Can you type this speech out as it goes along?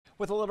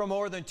With a little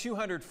more than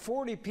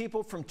 240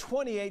 people from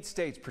 28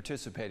 states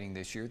participating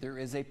this year, there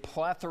is a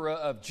plethora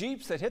of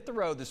Jeeps that hit the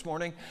road this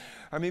morning.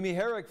 Our Mimi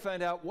Herrick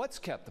found out what's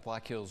kept the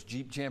Black Hills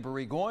Jeep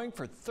Jamboree going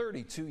for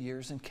 32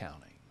 years and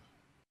counting.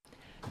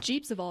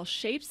 Jeeps of all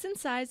shapes and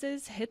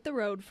sizes hit the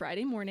road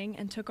Friday morning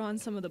and took on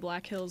some of the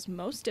Black Hills'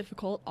 most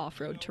difficult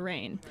off-road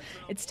terrain.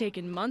 It's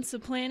taken months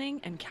of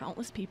planning and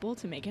countless people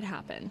to make it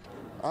happen.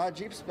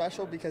 Jeep's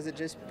special because it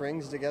just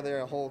brings together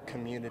a whole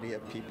community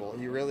of people.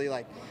 You really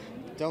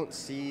don't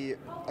see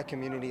a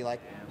community like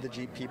the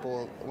Jeep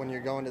people. When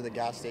you're going to the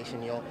gas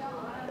station,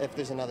 if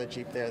there's another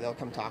Jeep there, they'll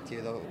come talk to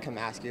you, they'll come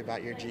ask you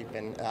about your Jeep,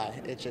 and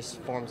it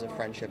just forms a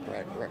friendship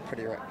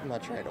pretty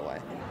much right away.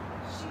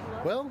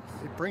 Well,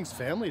 it brings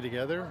family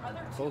together.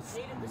 Both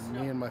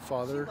me and my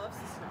father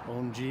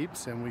own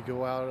Jeeps, and we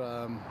go out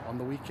on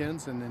the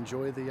weekends and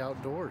enjoy the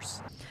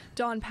outdoors.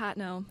 Don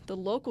Patnoe, the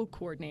local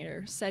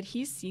coordinator, said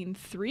he's seen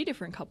 3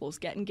 different couples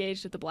get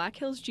engaged at the Black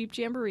Hills Jeep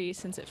Jamboree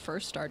since it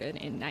first started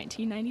in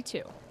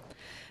 1992.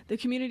 The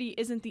community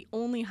isn't the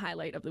only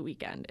highlight of the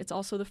weekend. It's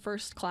also the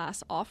first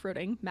class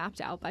off-roading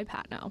mapped out by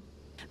Patnoe.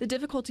 The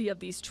difficulty of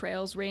these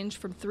trails range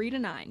from 3 to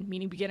 9,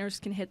 meaning beginners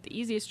can hit the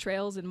easiest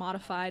trails in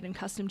modified and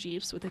custom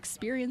Jeeps, with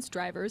experienced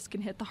drivers can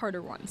hit the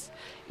harder ones.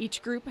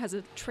 Each group has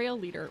a trail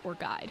leader or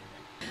guide.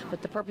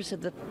 But the purpose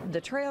of the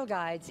trail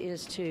guides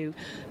is to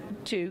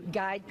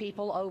guide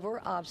people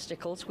over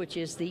obstacles, which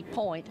is the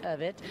point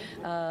of it.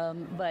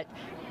 But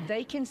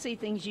they can see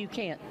things you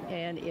can't.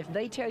 And if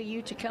they tell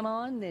you to come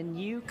on, then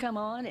you come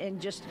on and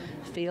just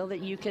feel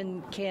that you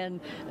can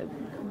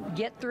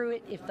get through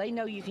it. If they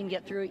know you can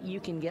get through it,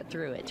 you can get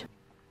through it.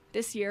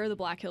 This year, the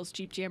Black Hills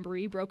Jeep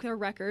Jamboree broke their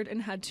record and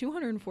had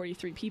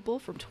 243 people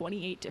from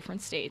 28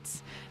 different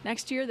states.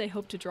 Next year, they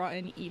hope to draw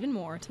in even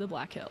more to the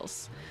Black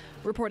Hills.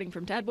 Reporting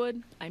from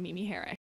Deadwood, I'm Mimi Herrick.